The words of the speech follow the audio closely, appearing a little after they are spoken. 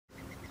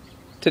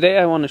Today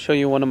I want to show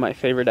you one of my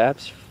favorite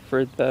apps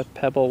for the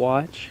Pebble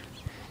watch,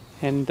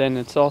 and then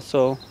it's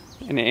also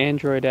an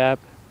Android app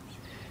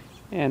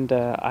and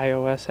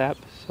iOS app.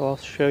 So I'll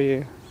show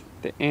you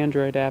the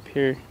Android app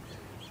here.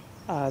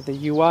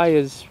 The UI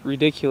is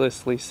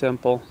ridiculously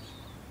simple.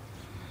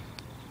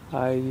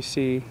 You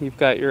see you've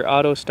got your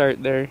auto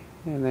start there,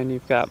 and then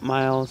you've got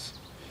miles.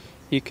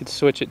 You could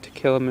switch it to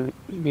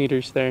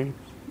kilometers there,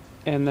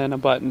 and then a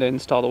button to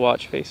install the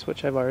watch face,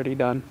 which I've already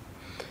done.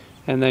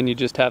 And then you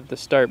just have the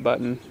start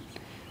button,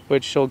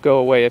 which will go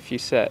away if you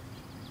set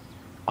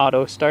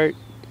auto start.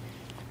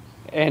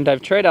 And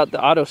I've tried out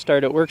the auto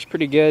start. It works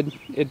pretty good.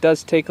 It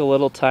does take a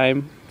little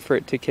time for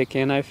it to kick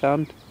in, I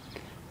found,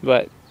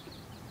 but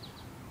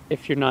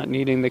if you're not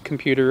needing the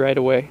computer right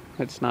away,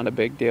 it's not a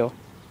big deal.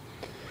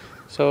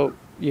 So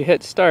you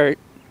hit start,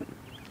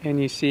 and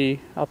you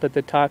see up at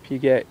the top you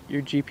get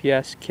your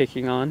GPS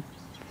kicking on,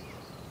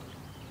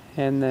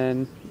 and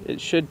then it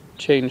should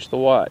change the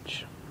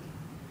watch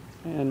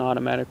and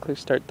automatically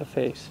start the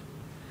face.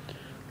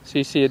 So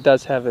you see it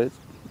does have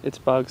its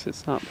bugs.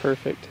 It's not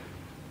perfect.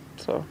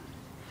 So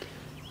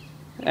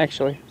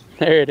actually,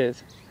 there it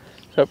is.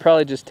 So it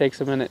probably just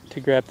takes a minute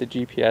to grab the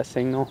GPS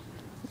signal,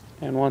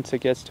 and once it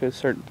gets to a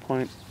certain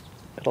point,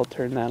 it'll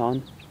turn that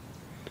on.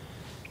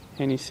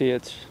 And you see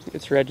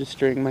it's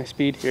registering my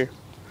speed here.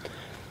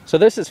 So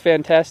this is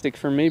fantastic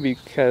for me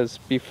because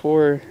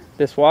before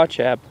this watch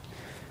app,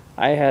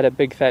 I had a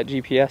big fat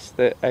GPS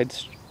that I'd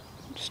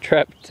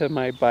strapped to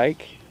my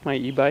bike, my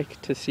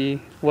e-bike, to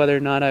see whether or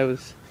not I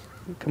was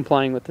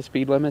complying with the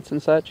speed limits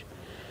and such.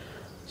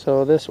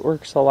 So this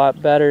works a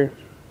lot better.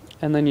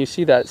 And then you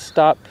see that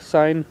stop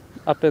sign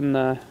up in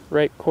the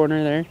right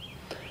corner there.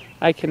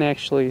 I can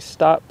actually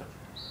stop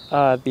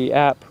the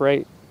app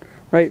right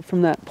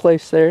from that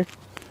place there.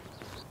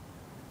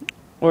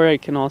 Or I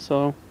can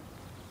also,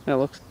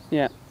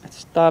 it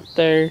stopped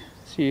there.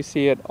 So you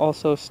see it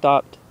also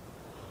stopped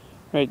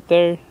right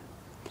there.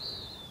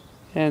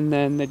 And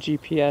then the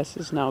GPS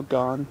is now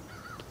gone.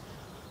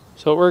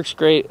 So it works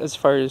great as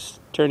far as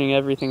turning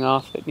everything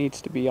off that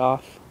needs to be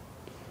off.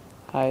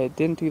 I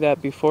didn't do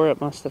that before. It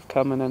must have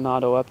come in an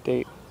auto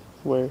update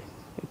where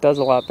it does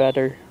a lot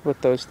better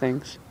with those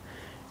things.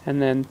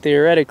 And then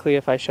theoretically,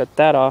 if I shut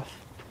that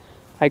off,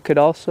 I could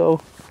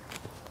also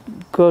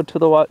go to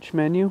the watch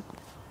menu,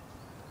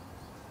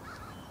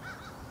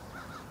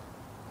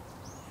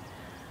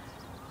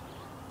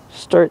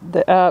 start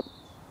the app,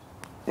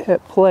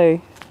 hit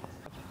play.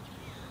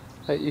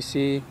 But you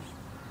see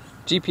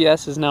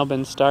GPS has now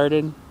been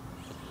started,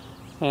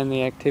 and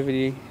the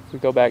activity, if we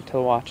go back to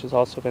the watch, has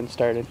also been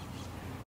started.